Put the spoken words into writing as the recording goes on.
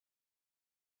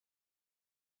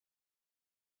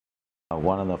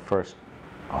One of the first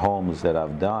homes that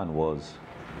I've done was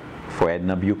for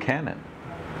Edna Buchanan.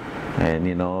 And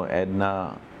you know,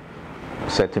 Edna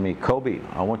said to me, "Kobi,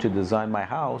 I want you to design my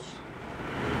house."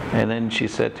 And then she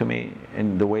said to me,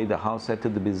 and the way the house had to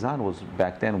be designed was,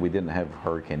 back then we didn't have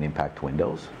hurricane impact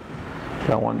windows.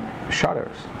 I want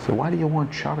shutters. I said, "Why do you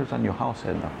want shutters on your house,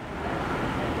 Edna?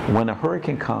 When a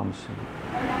hurricane comes,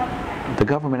 the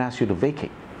government asks you to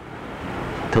vacate,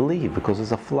 to leave, because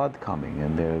there's a flood coming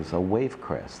and there's a wave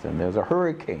crest and there's a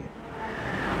hurricane."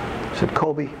 I said,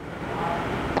 "Kobi,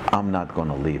 I'm not going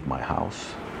to leave my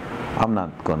house. I'm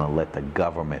not going to let the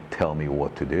government tell me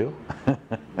what to do.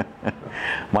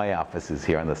 My office is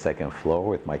here on the second floor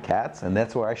with my cats, and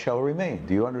that's where I shall remain."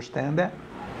 Do you understand that?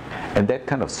 And that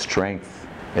kind of strength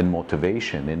and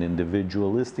motivation and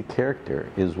individualistic character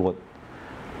is what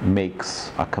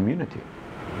makes a community.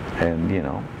 And you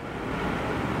know,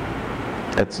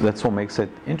 that's what makes it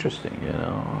interesting. You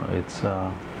know, it's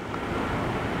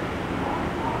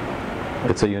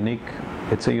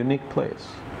a unique place.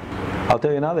 I'll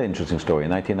tell you another interesting story.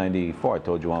 In 1994, I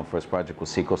told you our first project was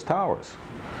Seacoast Towers.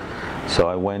 So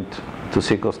I went to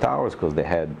Seacoast Towers because they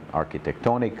had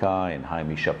Arquitectonica and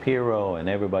Jaime Shapiro and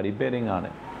everybody bidding on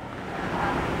it.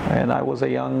 And I was a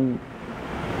young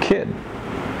kid.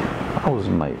 I was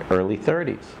in my early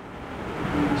 30s.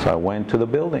 So I went to the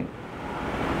building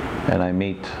and I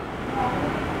meet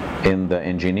in the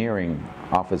engineering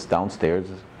office downstairs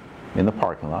in the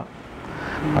parking lot.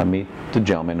 I meet the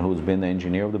gentleman who's been the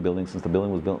engineer of the building since the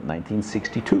building was built in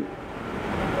 1962.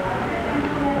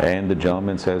 And the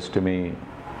gentleman says to me,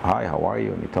 "Hi, how are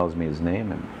you?" And he tells me his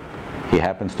name. And he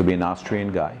happens to be an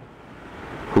Austrian guy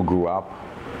who grew up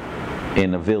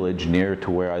in a village near to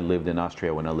where I lived in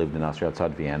Austria when I lived in Austria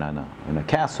outside Vienna, in a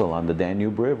castle on the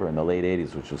Danube River in the late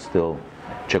 80s, which was still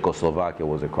Czechoslovakia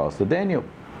was across the Danube.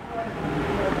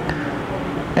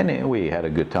 And we had a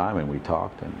good time and we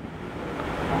talked. And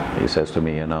he says to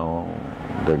me, "You know,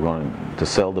 they're going to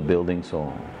sell the building,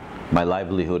 so my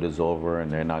livelihood is over and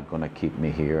they're not going to keep me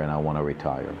here and I want to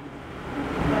retire."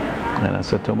 And I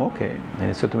said to him, "Okay." And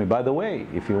he said to me, "By the way,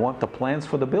 if you want the plans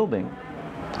for the building,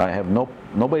 I have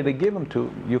nobody to give them to.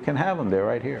 You can have them. They're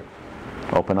right here."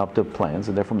 Open up the plans,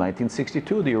 and they're from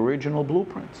 1962, the original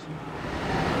blueprints.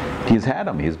 He's had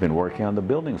them. He's been working on the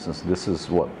building since, this is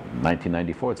what,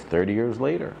 1994. It's 30 years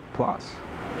later, plus.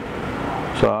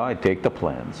 So I take the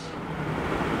plans,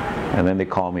 and then they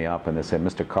call me up and they say,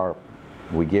 "Mr. Karp,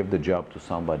 we gave the job to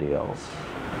somebody else.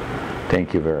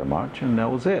 Thank you very much." And that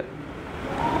was it.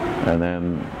 And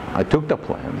then I took the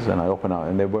plans and I opened out,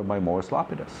 and they were by Morris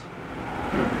Lapidus.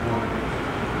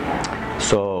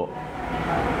 So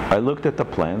I looked at the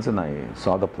plans and I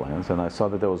saw the plans and I saw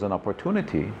that there was an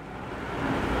opportunity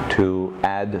to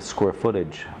add square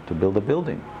footage to build a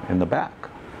building in the back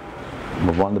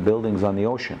of one of the buildings on the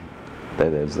ocean.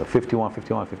 That is the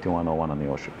 5101 on the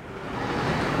ocean.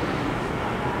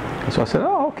 So I said,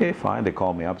 "Oh, okay, fine." They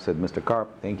called me up, said, "Mr. Karp,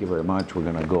 thank you very much. We're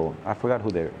going to go." I forgot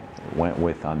who they went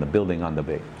with on the building on the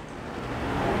bay.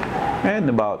 And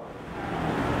about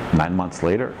 9 months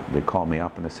later, they call me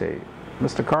up and they say,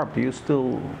 "Mr. Karp, do you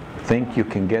still think you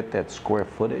can get that square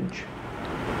footage?"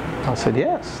 I said,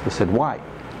 "Yes." They said, "Why?"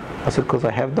 I said, "Because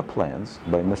I have the plans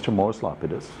by Mr. Morris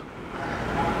Lapidus,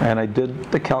 and I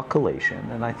did the calculation,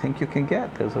 and I think you can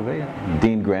get." There's a way.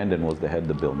 Dean Grandin was the head of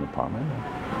the building department,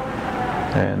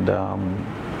 and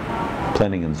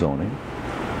planning and zoning,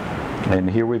 and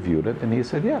he reviewed it, and he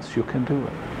said, "Yes, you can do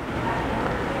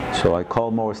it." So I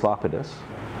called Morris Lapidus,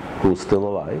 who's still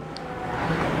alive,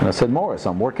 and I said, "Morris,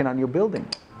 I'm working on your building.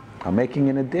 I'm making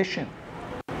an addition.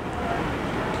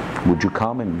 Would you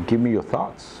come and give me your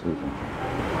thoughts?"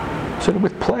 I said,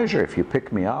 "With pleasure, if you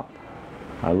pick me up."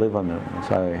 I live on the,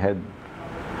 so I had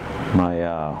my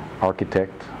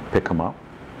architect pick him up.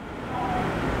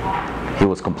 He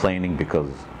was complaining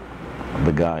because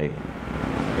the guy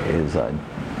is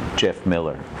Jeff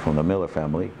Miller from the Miller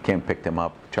family. Came, picked him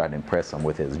up, tried to impress him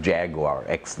with his Jaguar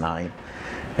X9.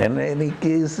 And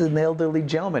he's an elderly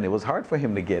gentleman. It was hard for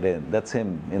him to get in. That's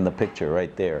him in the picture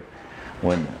right there,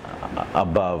 when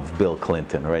above Bill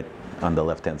Clinton, right on the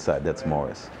left-hand side. That's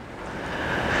Morris.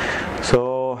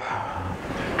 So,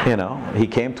 you know, he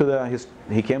came to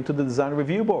the design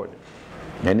review board,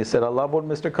 and he said, "I love what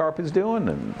Mr. Karp is doing,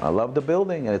 and I love the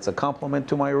building, and it's a compliment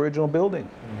to my original building."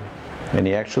 And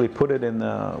he actually put it in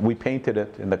we painted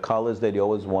it in the colors that he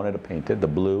always wanted to paint it, the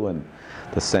blue and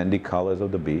the sandy colors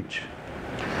of the beach.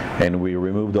 And we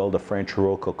removed all the French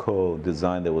Rococo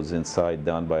design that was inside,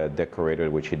 done by a decorator,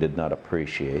 which he did not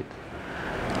appreciate,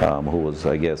 who was,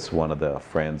 I guess, one of the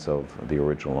friends of the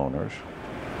original owners.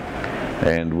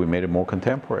 And we made it more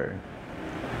contemporary.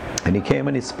 And he came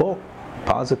and he spoke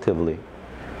positively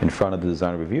in front of the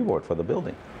design review board for the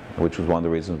building, which was one of the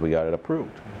reasons we got it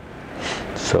approved.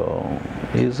 So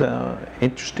he's an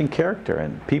interesting character,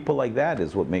 and people like that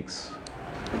is what makes,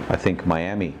 I think,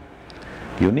 Miami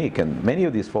unique. And many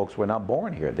of these folks were not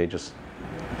born here. They just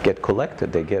get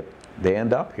collected. They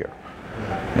end up here,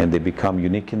 and they become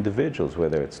unique individuals.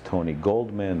 Whether it's Tony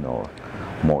Goldman or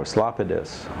Morris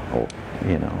Lapidus, or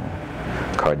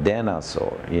Cardenas,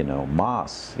 or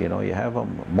Moss. You have a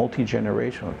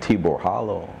multi-generational Tibor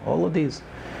Hollow. All of these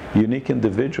unique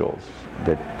individuals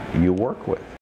that you work with.